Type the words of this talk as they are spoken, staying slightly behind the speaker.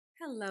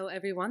Hello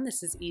everyone,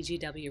 this is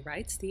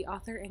EGWwrites, the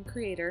author and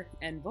creator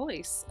and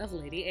voice of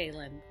Lady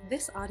Eilean.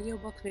 This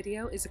audiobook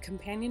video is a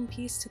companion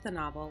piece to the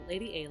novel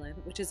Lady Eilean,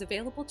 which is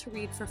available to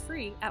read for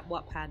free at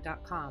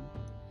wattpad.com.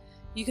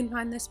 You can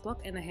find this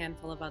book and a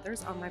handful of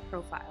others on my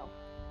profile.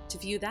 To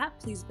view that,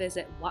 please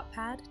visit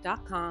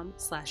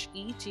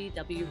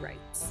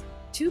wattpad.com/EGWwrites.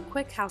 Two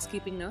quick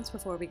housekeeping notes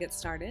before we get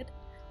started.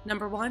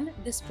 Number one,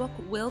 this book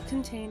will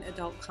contain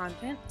adult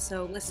content,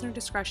 so listener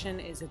discretion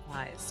is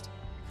advised.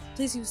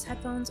 Please use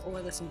headphones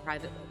or listen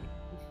privately.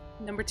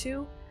 Number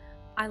two,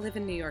 I live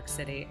in New York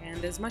City,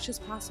 and as much as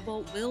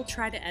possible, will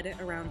try to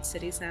edit around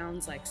city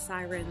sounds like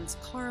sirens,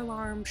 car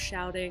alarms,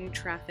 shouting,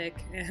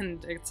 traffic,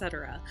 and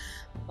etc.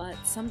 But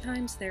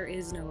sometimes there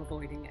is no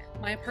avoiding it.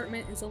 My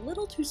apartment is a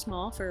little too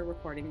small for a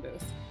recording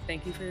booth.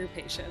 Thank you for your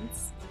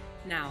patience.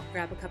 Now,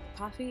 grab a cup of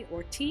coffee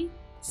or tea,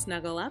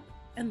 snuggle up,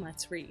 and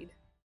let's read.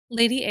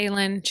 Lady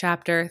Eilean,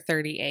 Chapter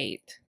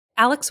 38.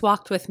 Alex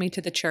walked with me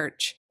to the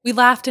church. We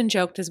laughed and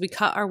joked as we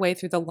cut our way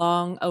through the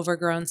long,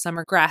 overgrown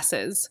summer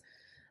grasses.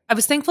 I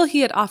was thankful he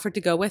had offered to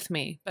go with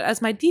me, but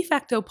as my de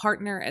facto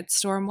partner at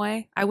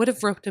Stormway, I would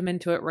have roped him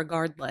into it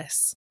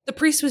regardless. The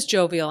priest was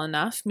jovial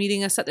enough,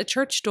 meeting us at the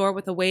church door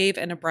with a wave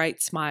and a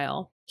bright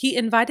smile. He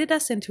invited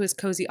us into his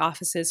cozy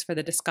offices for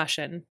the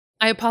discussion.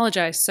 "I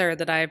apologize, sir,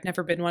 that I have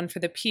never been one for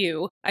the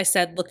pew," I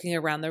said, looking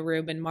around the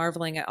room and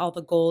marveling at all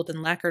the gold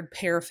and lacquered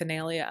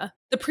paraphernalia.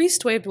 The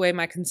priest waved away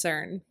my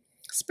concern.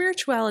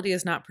 "Spirituality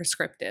is not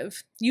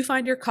prescriptive. You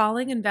find your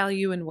calling and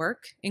value in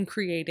work, in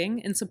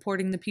creating, and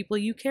supporting the people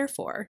you care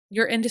for.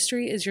 Your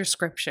industry is your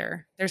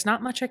scripture. There's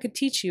not much I could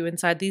teach you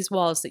inside these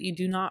walls that you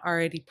do not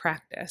already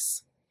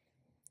practice."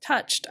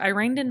 Touched, I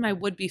reined in my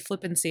would-be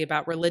flippancy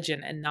about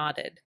religion and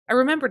nodded. I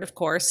remembered, of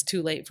course,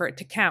 too late for it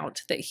to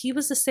count, that he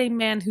was the same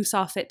man who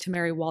saw fit to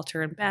marry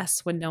Walter and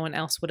Bess when no one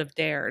else would have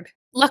dared.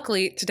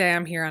 "Luckily, today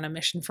I'm here on a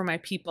mission for my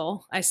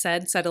people," I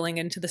said, settling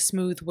into the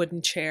smooth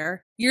wooden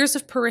chair. Years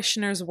of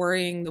parishioners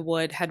worrying the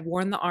wood had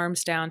worn the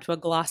arms down to a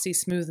glossy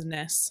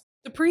smoothness.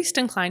 The priest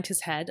inclined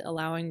his head,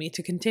 allowing me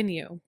to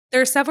continue.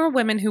 "There are several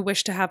women who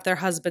wish to have their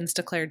husbands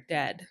declared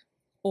dead.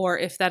 Or,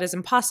 if that is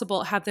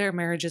impossible, have their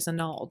marriages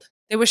annulled.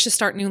 They wish to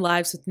start new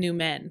lives with new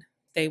men.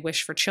 They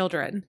wish for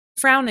children."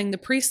 Frowning, the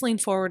priest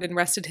leaned forward and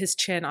rested his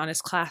chin on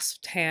his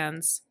clasped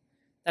hands.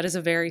 "That is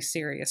a very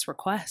serious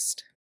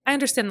request. I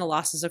understand the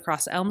losses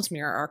across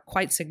Elmsmere are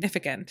quite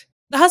significant."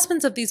 "The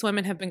husbands of these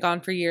women have been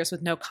gone for years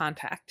with no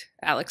contact,"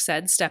 Alex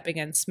said, stepping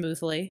in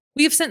smoothly.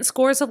 "We have sent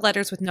scores of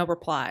letters with no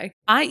reply.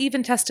 I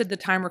even tested the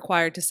time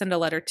required to send a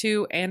letter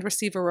to and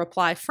receive a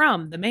reply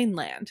from the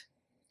mainland.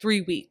 3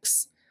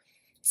 weeks.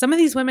 Some of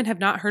these women have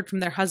not heard from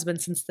their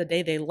husbands since the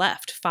day they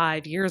left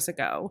 5 years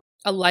ago.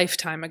 A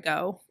lifetime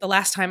ago. The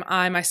last time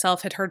I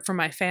myself had heard from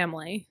my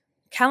family.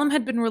 Callum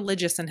had been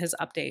religious in his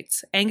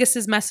updates.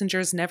 Angus's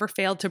messengers never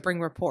failed to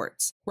bring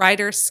reports.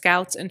 Riders,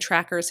 scouts, and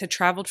trackers had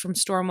traveled from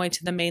Stormway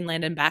to the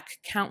mainland and back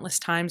countless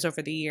times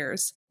over the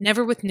years.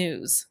 Never with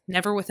news,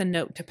 never with a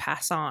note to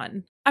pass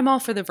on. I'm all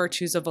for the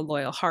virtues of a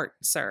loyal heart,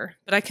 sir,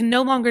 but I can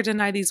no longer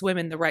deny these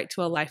women the right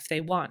to a life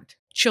they want.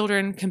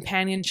 Children,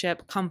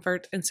 companionship,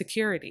 comfort, and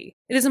security.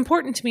 It is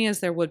important to me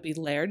as their would-be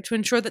laird to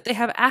ensure that they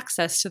have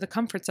access to the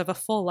comforts of a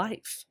full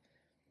life."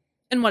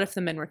 "And what if the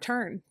men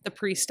return?" the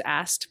priest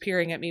asked,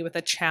 peering at me with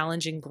a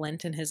challenging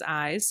glint in his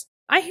eyes.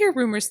 "I hear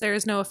rumors there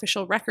is no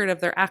official record of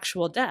their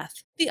actual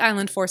death. The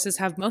island forces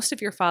have most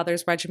of your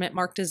father's regiment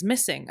marked as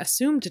missing,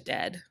 assumed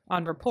dead,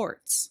 on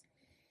reports."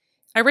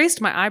 I raised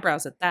my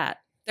eyebrows at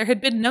that. There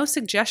had been no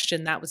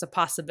suggestion that was a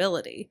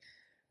possibility.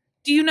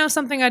 "Do you know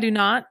something I do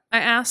not?" I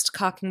asked,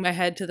 cocking my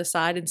head to the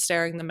side and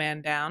staring the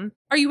man down.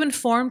 "Are you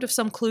informed of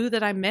some clue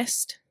that I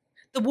missed?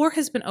 The war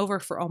has been over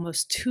for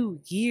almost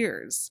 2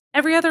 years.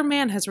 Every other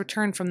man has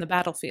returned from the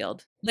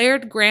battlefield.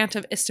 Laird Grant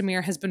of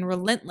Istamere has been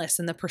relentless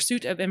in the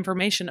pursuit of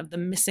information of the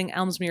missing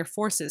Elmsmere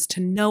forces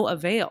to no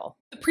avail."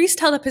 The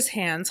priest held up his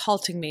hands,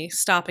 halting me,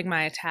 stopping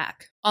my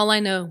attack. "All I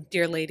know,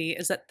 dear lady,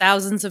 is that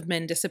thousands of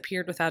men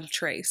disappeared without a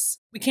trace.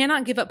 We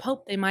cannot give up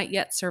hope they might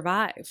yet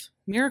survive.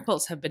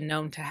 Miracles have been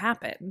known to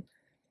happen."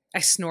 I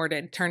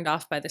snorted, turned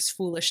off by this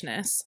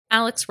foolishness.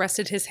 Alex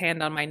rested his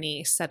hand on my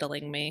knee,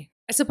 settling me.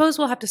 "I suppose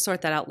we'll have to sort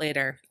that out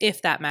later,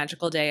 if that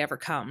magical day ever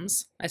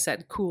comes," I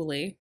said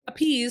coolly.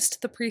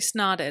 Appeased, the priest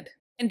nodded.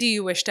 "And do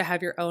you wish to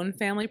have your own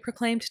family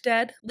proclaimed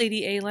dead,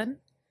 Lady Eilean?"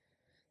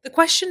 The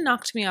question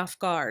knocked me off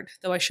guard,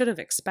 though I should have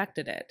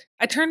expected it.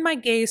 I turned my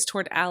gaze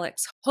toward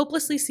Alex,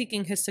 hopelessly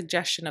seeking his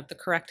suggestion of the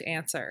correct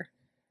answer.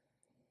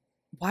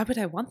 "Why would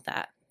I want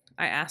that?"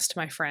 I asked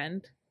my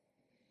friend.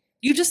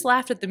 "You just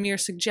laughed at the mere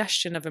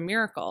suggestion of a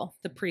miracle,"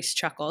 the priest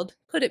chuckled.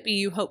 "Could it be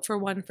you hope for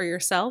one for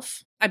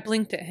yourself?" I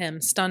blinked at him,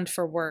 stunned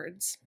for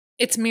words.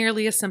 "It's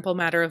merely a simple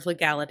matter of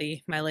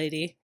legality, my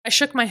lady." I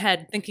shook my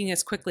head, thinking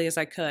as quickly as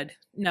I could.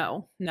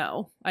 No,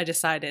 I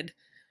decided.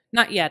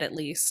 Not yet, at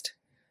least.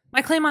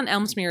 My claim on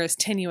Elmsmere is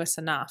tenuous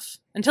enough.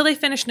 Until they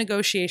finish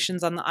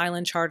negotiations on the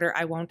island charter,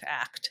 I won't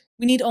act.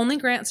 We need only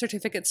grant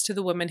certificates to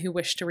the women who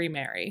wish to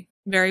remarry.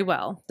 "Very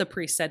well," the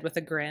priest said with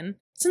a grin.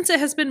 Since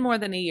it has been more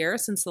than a year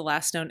since the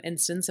last known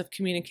instance of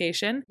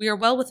communication, we are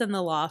well within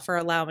the law for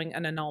allowing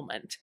an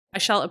annulment. I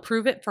shall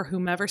approve it for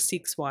whomever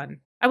seeks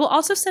one. I will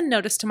also send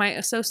notice to my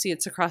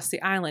associates across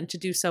the island to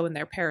do so in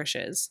their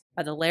parishes,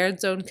 by the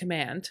laird's own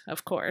command,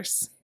 of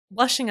course.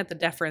 Blushing at the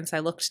deference, I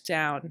looked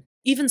down.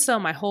 Even so,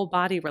 my whole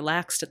body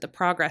relaxed at the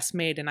progress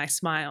made, and I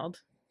smiled.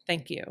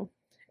 Thank you.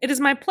 It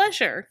is my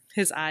pleasure,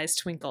 his eyes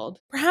twinkled.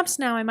 Perhaps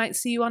now I might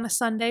see you on a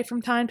Sunday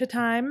from time to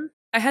time?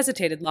 I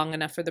hesitated long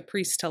enough for the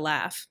priest to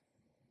laugh.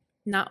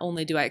 Not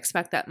only do I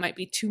expect that might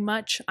be too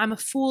much, I'm a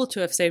fool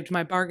to have saved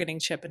my bargaining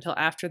chip until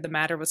after the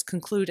matter was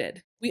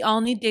concluded. We all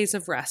need days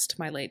of rest,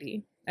 my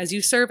lady. As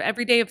you serve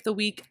every day of the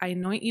week, I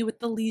anoint you with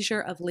the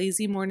leisure of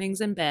lazy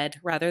mornings in bed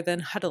rather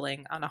than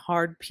huddling on a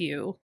hard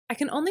pew. I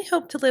can only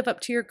hope to live up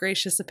to your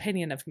gracious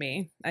opinion of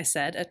me, I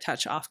said, a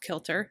touch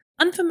off-kilter.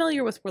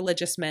 Unfamiliar with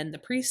religious men, the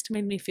priest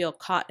made me feel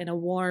caught in a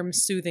warm,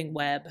 soothing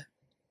web.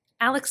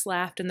 Alex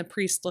laughed and the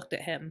priest looked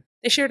at him.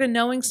 They shared a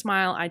knowing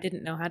smile I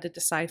didn't know how to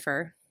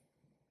decipher.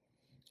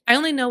 I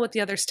only know what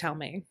the others tell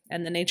me,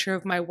 and the nature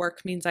of my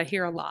work means I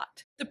hear a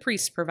lot, the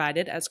priest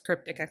provided as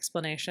cryptic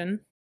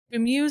explanation.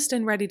 Bemused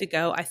and ready to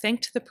go, I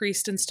thanked the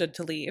priest and stood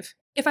to leave.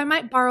 If I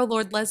might borrow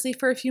Lord Leslie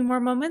for a few more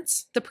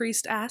moments, the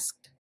priest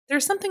asked. There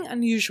is something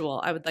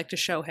unusual I would like to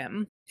show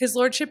him. His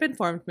lordship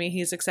informed me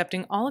he is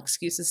accepting all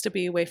excuses to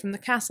be away from the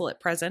castle at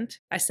present,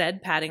 I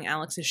said, patting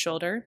Alex's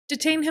shoulder.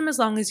 Detain him as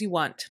long as you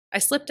want. I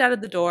slipped out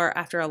of the door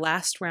after a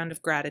last round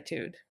of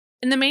gratitude.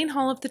 In the main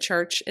hall of the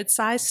church, its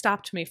size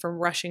stopped me from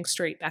rushing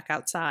straight back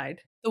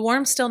outside. The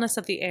warm stillness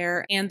of the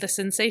air and the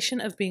sensation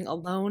of being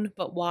alone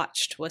but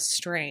watched was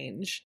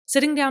strange.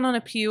 Sitting down on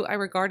a pew, I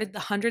regarded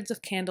the hundreds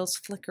of candles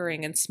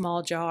flickering in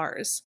small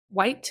jars.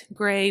 White,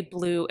 gray,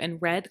 blue,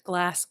 and red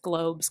glass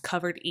globes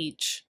covered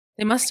each.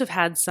 They must have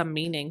had some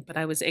meaning, but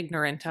I was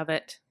ignorant of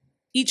it.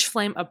 Each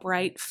flame a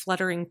bright,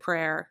 fluttering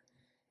prayer.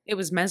 It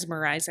was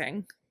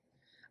mesmerizing.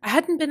 I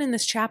hadn't been in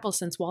this chapel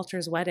since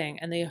Walter's wedding,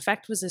 and the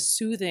effect was as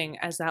soothing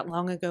as that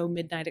long-ago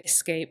midnight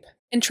escape.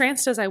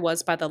 Entranced as I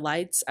was by the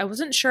lights, I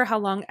wasn't sure how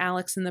long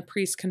Alex and the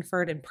priest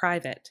conferred in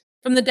private.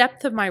 From the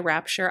depth of my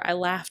rapture, I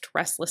laughed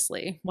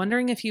restlessly,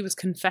 wondering if he was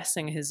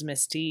confessing his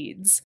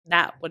misdeeds.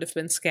 That would have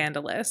been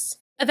scandalous.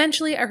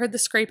 Eventually, I heard the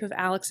scrape of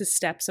Alex's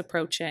steps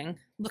approaching.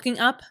 Looking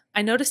up,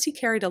 I noticed he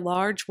carried a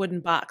large wooden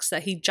box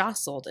that he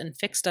jostled and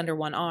fixed under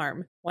one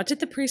arm. What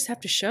did the priest have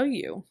to show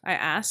you? I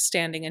asked,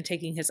 standing and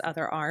taking his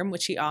other arm,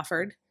 which he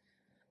offered.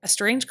 A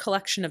strange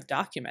collection of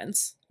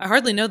documents. I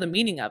hardly know the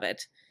meaning of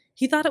it.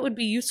 He thought it would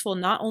be useful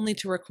not only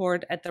to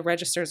record at the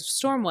registers of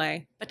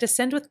Stormway, but to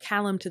send with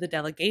Callum to the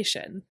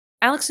delegation.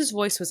 Alex's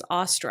voice was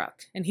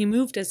awestruck, and he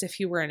moved as if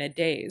he were in a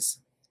daze.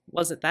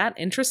 Was it that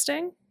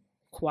interesting?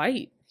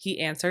 Quite, he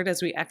answered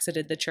as we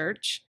exited the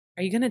church.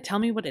 Are you going to tell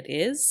me what it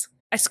is?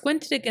 I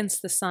squinted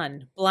against the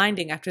sun,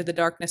 blinding after the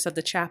darkness of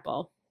the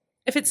chapel.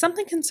 If it's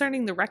something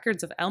concerning the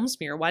records of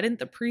Elmsmere, why didn't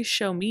the priest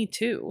show me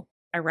too?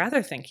 I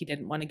rather think he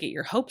didn't want to get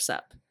your hopes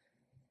up.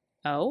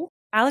 Oh?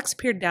 Alex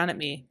peered down at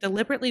me,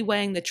 deliberately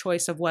weighing the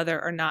choice of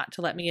whether or not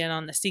to let me in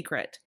on the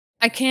secret.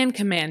 I can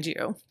command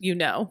you, you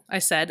know, I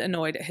said,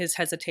 annoyed at his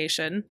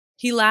hesitation.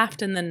 He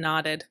laughed and then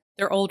nodded.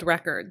 They're old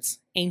records,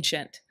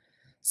 ancient.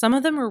 Some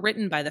of them were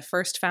written by the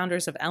first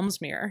founders of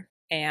Elmsmere,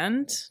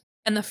 and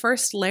the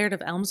first laird of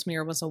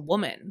Elmsmere was a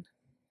woman.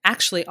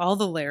 Actually, all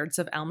the lairds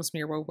of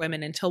Elmsmere were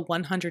women until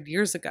 100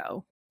 years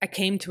ago. I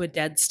came to a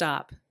dead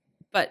stop.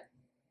 But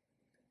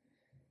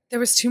there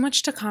was too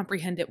much to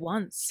comprehend at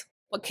once.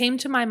 What came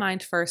to my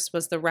mind first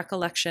was the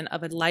recollection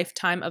of a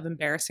lifetime of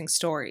embarrassing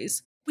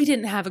stories. We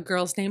didn't have a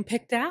girl's name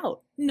picked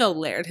out. No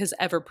laird has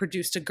ever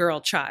produced a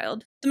girl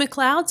child. The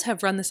MacLeods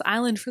have run this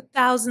island for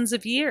thousands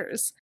of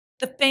years.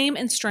 The fame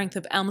and strength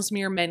of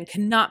Elmsmere men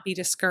cannot be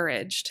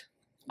discouraged.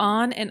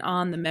 On and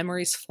on the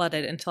memories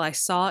flooded until I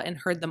saw and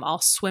heard them all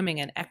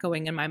swimming and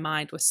echoing in my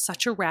mind with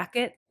such a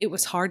racket, it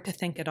was hard to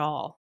think at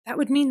all. That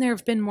would mean there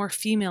have been more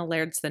female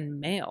lairds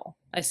than male,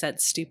 I said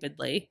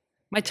stupidly.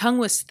 My tongue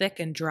was thick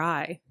and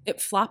dry.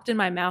 It flopped in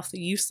my mouth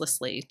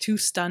uselessly, too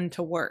stunned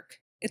to work.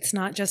 It's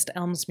not just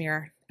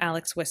Elmsmere,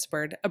 Alex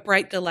whispered, a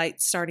bright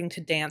delight starting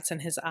to dance in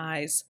his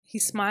eyes. He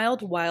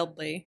smiled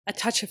wildly, a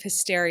touch of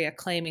hysteria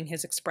claiming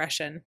his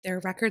expression. There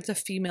are records of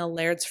female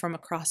lairds from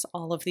across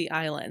all of the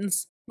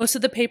islands. Most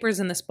of the papers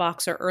in this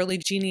box are early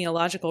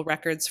genealogical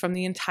records from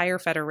the entire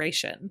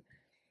Federation.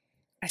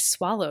 I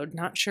swallowed,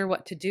 not sure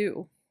what to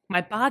do.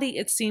 My body,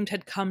 it seemed,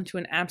 had come to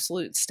an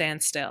absolute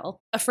standstill.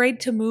 Afraid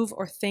to move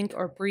or think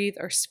or breathe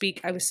or speak,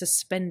 I was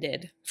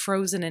suspended,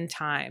 frozen in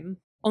time.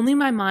 Only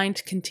my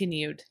mind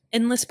continued,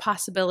 endless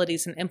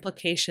possibilities and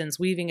implications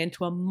weaving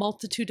into a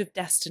multitude of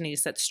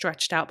destinies that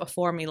stretched out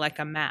before me like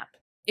a map.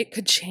 It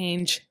could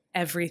change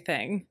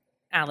everything,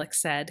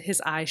 Alex said,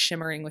 his eyes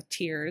shimmering with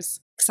tears.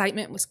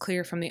 Excitement was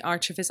clear from the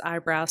arch of his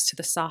eyebrows to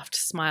the soft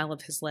smile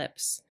of his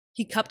lips.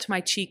 He cupped my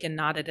cheek and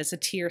nodded as a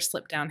tear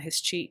slipped down his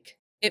cheek.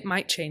 It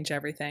might change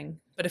everything,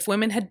 but if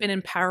women had been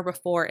in power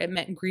before, it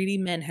meant greedy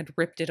men had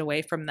ripped it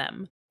away from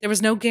them. There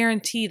was no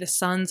guarantee the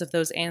sons of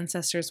those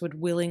ancestors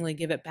would willingly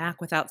give it back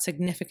without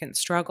significant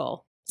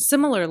struggle.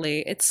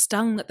 Similarly, it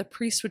stung that the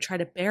priest would try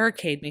to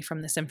barricade me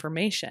from this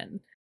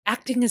information,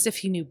 acting as if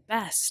he knew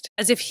best,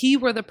 as if he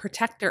were the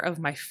protector of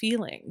my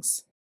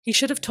feelings. He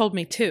should have told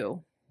me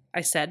too,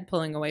 I said,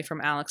 pulling away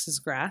from Alex's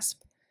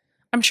grasp.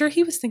 I'm sure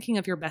he was thinking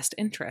of your best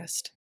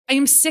interest. I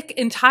am sick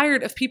and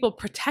tired of people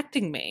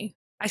protecting me.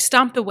 I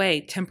stomped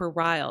away, temper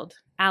riled.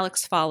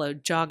 Alex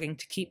followed, jogging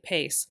to keep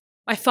pace.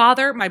 My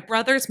father, my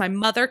brothers, my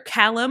mother,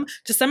 Callum,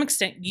 to some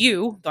extent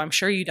you, though I'm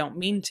sure you don't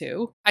mean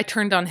to. I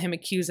turned on him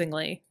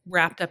accusingly,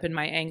 wrapped up in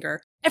my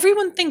anger.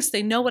 Everyone thinks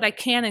they know what I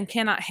can and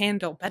cannot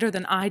handle better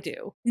than I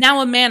do.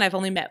 Now a man I've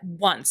only met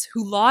once,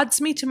 who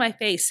lauds me to my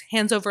face,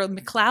 hands over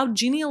McLeod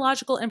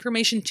genealogical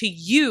information to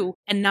you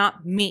and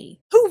not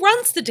me. Who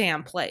runs the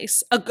damn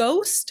place? A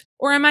ghost?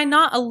 Or am I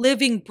not a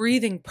living,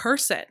 breathing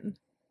person?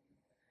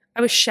 I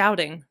was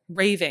shouting,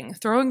 raving,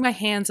 throwing my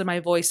hands and my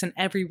voice in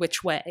every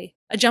which way.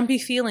 A jumpy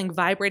feeling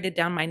vibrated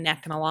down my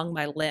neck and along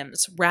my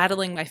limbs,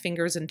 rattling my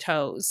fingers and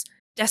toes.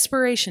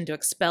 Desperation to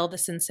expel the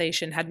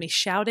sensation had me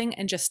shouting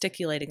and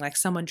gesticulating like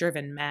someone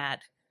driven mad.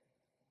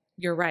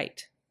 You're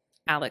right,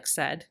 Alex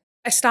said.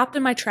 I stopped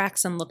in my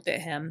tracks and looked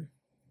at him.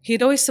 He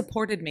had always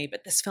supported me,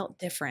 but this felt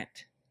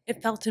different.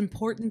 It felt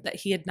important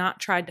that he had not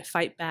tried to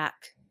fight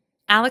back.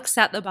 Alex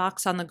sat the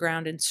box on the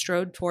ground and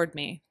strode toward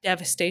me,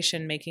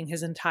 devastation making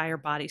his entire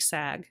body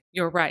sag.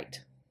 You're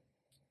right.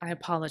 I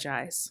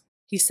apologize.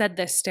 He said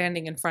this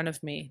standing in front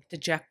of me,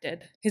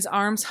 dejected. His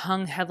arms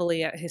hung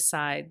heavily at his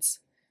sides.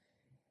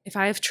 If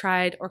I have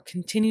tried or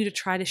continue to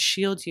try to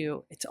shield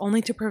you, it's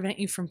only to prevent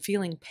you from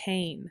feeling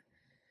pain.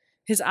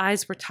 His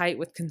eyes were tight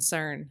with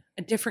concern.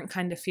 A different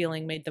kind of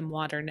feeling made them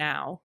water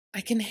now.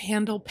 I can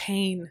handle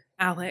pain,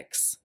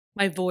 Alex.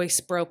 My voice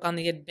broke on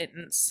the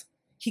admittance.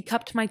 He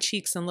cupped my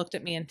cheeks and looked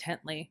at me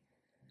intently.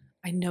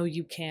 I know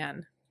you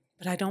can,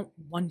 but I don't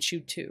want you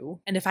to.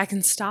 And if I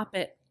can stop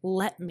it,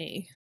 let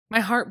me.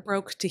 My heart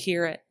broke to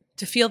hear it,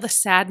 to feel the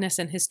sadness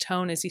in his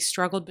tone as he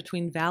struggled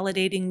between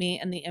validating me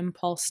and the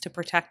impulse to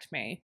protect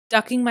me.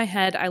 Ducking my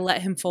head, I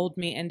let him fold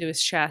me into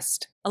his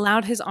chest,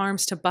 allowed his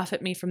arms to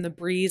buffet me from the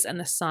breeze and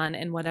the sun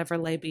and whatever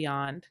lay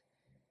beyond.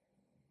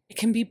 It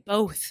can be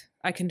both,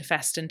 I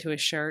confessed into his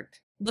shirt.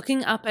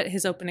 Looking up at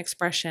his open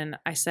expression,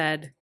 I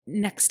said,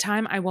 next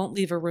time I won't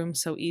leave a room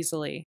so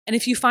easily. And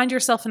if you find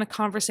yourself in a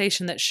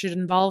conversation that should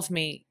involve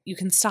me, you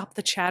can stop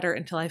the chatter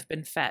until I've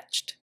been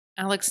fetched.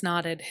 Alex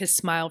nodded, his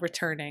smile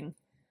returning.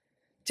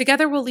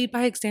 Together we'll lead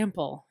by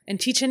example and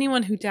teach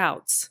anyone who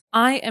doubts.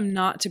 I am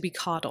not to be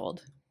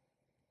coddled.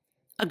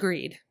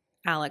 Agreed,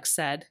 Alex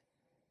said.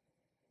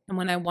 And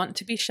when I want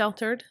to be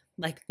sheltered,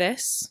 like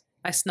this,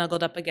 I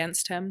snuggled up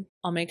against him.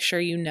 I'll make sure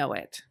you know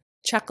it.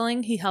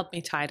 Chuckling, he held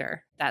me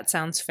tighter. That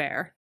sounds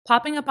fair.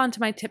 Popping up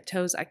onto my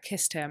tiptoes, I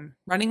kissed him,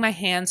 running my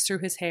hands through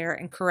his hair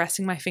and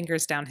caressing my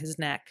fingers down his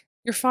neck.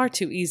 You're far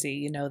too easy,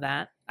 you know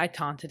that, I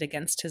taunted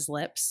against his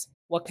lips.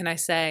 What can I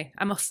say?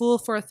 I'm a fool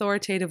for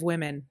authoritative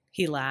women,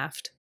 he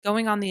laughed.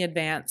 Going on the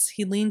advance,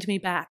 he leaned me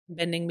back,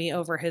 bending me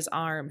over his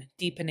arm,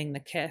 deepening the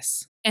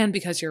kiss. And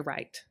because you're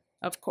right,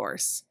 of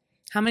course.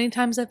 How many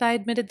times have I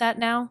admitted that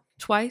now?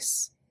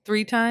 Twice?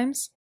 3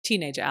 times?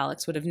 Teenage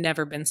Alex would have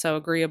never been so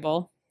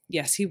agreeable.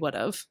 Yes, he would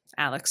have,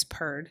 Alex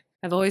purred.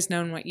 I've always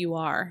known what you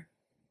are.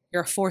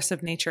 You're a force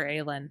of nature,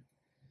 Eilean.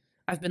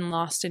 I've been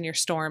lost in your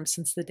storm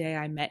since the day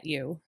I met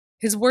you.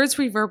 His words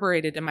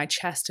reverberated in my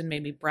chest and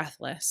made me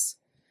breathless.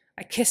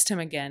 I kissed him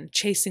again,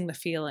 chasing the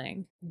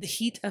feeling. The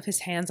heat of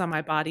his hands on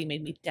my body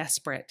made me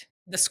desperate.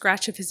 The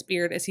scratch of his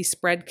beard as he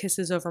spread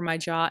kisses over my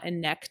jaw and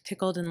neck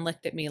tickled and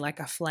licked at me like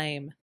a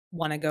flame.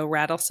 "Want to go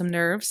rattle some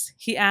nerves?"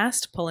 he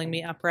asked, pulling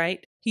me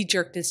upright. He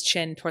jerked his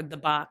chin toward the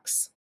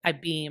box. I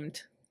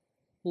beamed.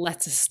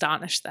 Let's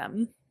astonish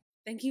them.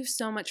 Thank you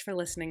so much for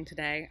listening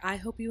today. I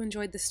hope you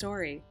enjoyed the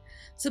story.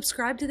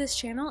 Subscribe to this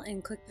channel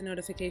and click the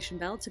notification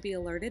bell to be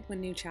alerted when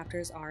new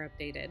chapters are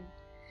updated.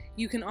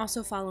 You can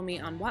also follow me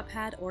on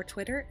Wattpad or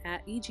Twitter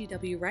at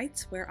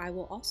EGWwrites, where I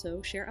will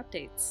also share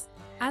updates.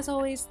 As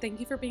always, thank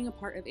you for being a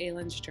part of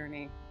Eilean's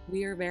journey.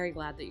 We are very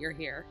glad that you're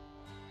here.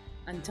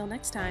 Until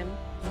next time.